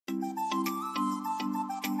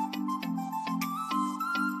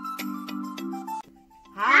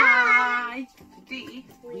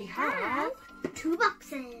have 2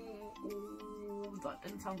 boxes. Ooh, that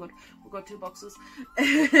didn't sound good. We've got 2 boxes.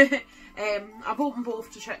 I've opened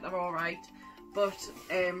both to check they're alright. But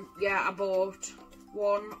yeah, I bought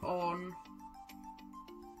one on,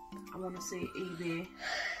 I want to say eBay.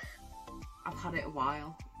 I've had it a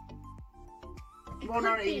while. One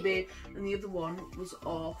on eBay and the other one was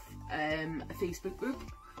off a Facebook group.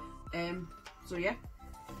 So yeah,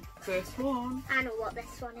 first one. I know what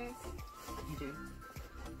this one is. You do.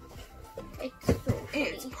 It's so funny.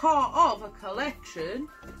 It's part of a collection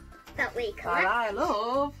That we that collect. I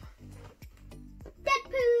love.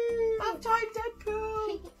 Deadpool! Bath time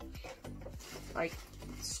Deadpool! Like,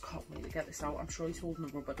 just can't wait to get this out. I'm sure he's holding a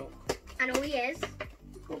rubber duck. I know he is.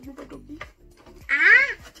 He's got a rubber ducky.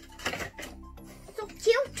 Ah! So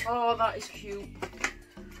cute! Oh, that is cute.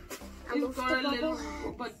 I He's love got the a little bubble.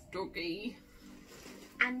 rubber ducky.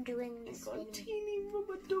 I'm doing He's this got a thing. teeny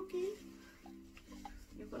rubber ducky.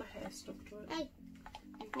 You've got a hair stuck to it. Hey.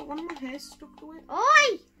 You've got one of my hairs stuck to it.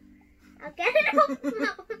 Oi! I'll get it off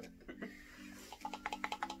now.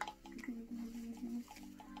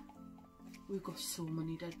 We've got so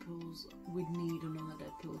many Deadpools. We'd need another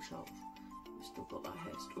Deadpool shelf. We've still got that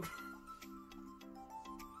hair stuck.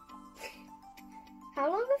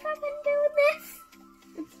 How long have I been doing this?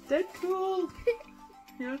 It's Deadpool!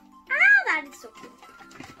 Yeah. Ah, that is so cute.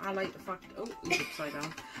 I like the fact, oh, he's upside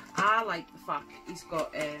down. I like the fact he's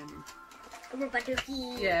got, A rubber ducky.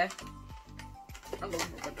 yeah. I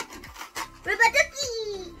love rubber ducky. Rubber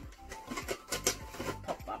ducky!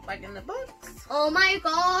 Pop that back in the box. Oh my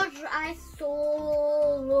god, I so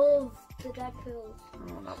love the Deadpool.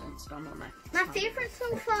 Oh, that one's done on there. My favourite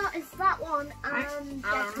so far is that one and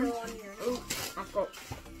Deadpool on yours. Oh, I've got,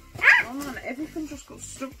 oh man, everything just got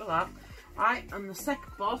stuck to that. Right, and the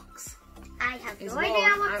second box I have is no one idea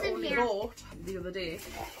what's I in only here. bought the other day.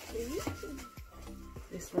 Ooh.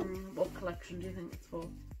 This one, what collection do you think it's for?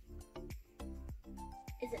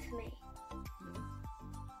 Is it for me? No.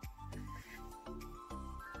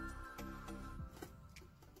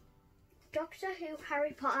 Doctor Who,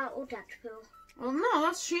 Harry Potter or Deadpool? Well, no,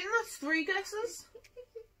 that's cheating. That's 3 guesses.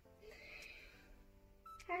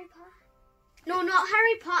 Harry Potter? No, not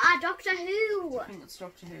Harry Potter, Doctor Who. I think it's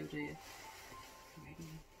Doctor Who, do you? Ready?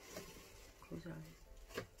 Close your eyes.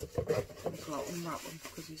 Pull out on that one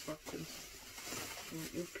because he's watching.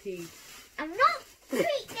 You'll pee. I'm not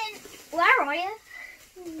freaking. Where are you?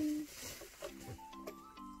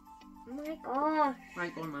 Oh my gosh.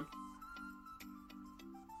 Right, go on then.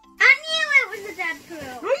 I knew it was a Deadpool.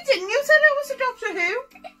 No, you didn't. You said it was a Doctor Who.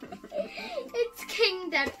 It's King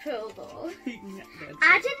Deadpool though. You can get dead. I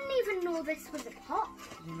didn't even know this was a pot.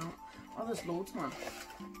 You know? Oh, there's loads, man.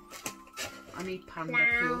 I need Panda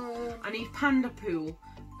Clown. Pool. I need Panda Pool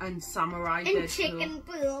and Samurai And Deadpool. Chicken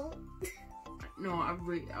Pool. No,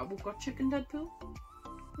 we've got Chicken Deadpool.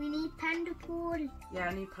 We need Panda Pool. Yeah,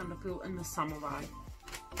 I need Panda Pool and the Samurai.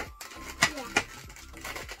 Yeah.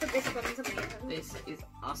 But this one's amazing. This is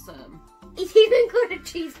awesome. He's even got a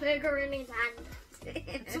cheeseburger in his hand.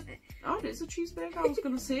 Oh, it is a cheeseburger. I was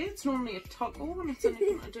going to say it's normally a taco when it's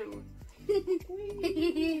anything to do.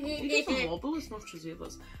 He doesn't wobble as much as the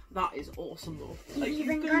others. That is awesome though. He's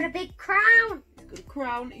even got a big crown. He's got a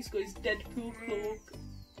crown. He's got his Deadpool cloak.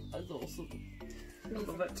 That's awesome. I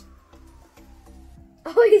love it.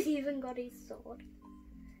 Oh, he's even got his sword.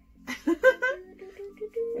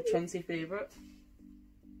 Which one's your favourite?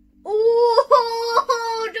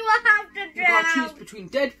 Oh, do I have to You've got to drown? choose between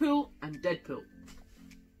Deadpool and Deadpool.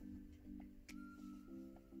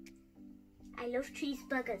 I love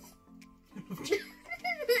cheeseburgers.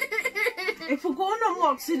 If we're going on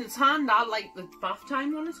what's in its hand, I like the bath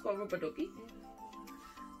time one. It's got rubber ducky.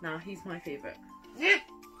 Nah, he's my favourite.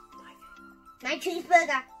 My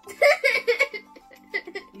cheeseburger.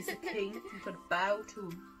 He's a king. You've got to bow to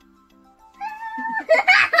him.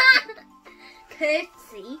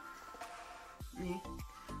 Curtsy. Me.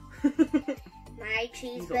 My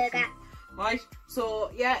cheeseburger. Right, so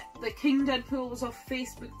yeah, the King Deadpool was off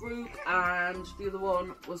Facebook group and the other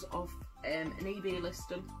one was off an eBay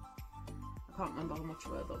listing. I can't remember how much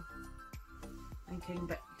were though. And King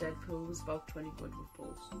Deadpool was about 20 quid with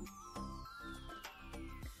post.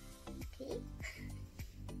 Okay.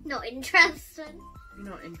 Not interested. You're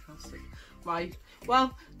not interested. Right,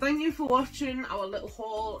 well, thank you for watching our little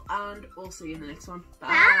haul and we'll see you in the next one. Bye.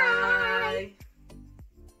 Bye.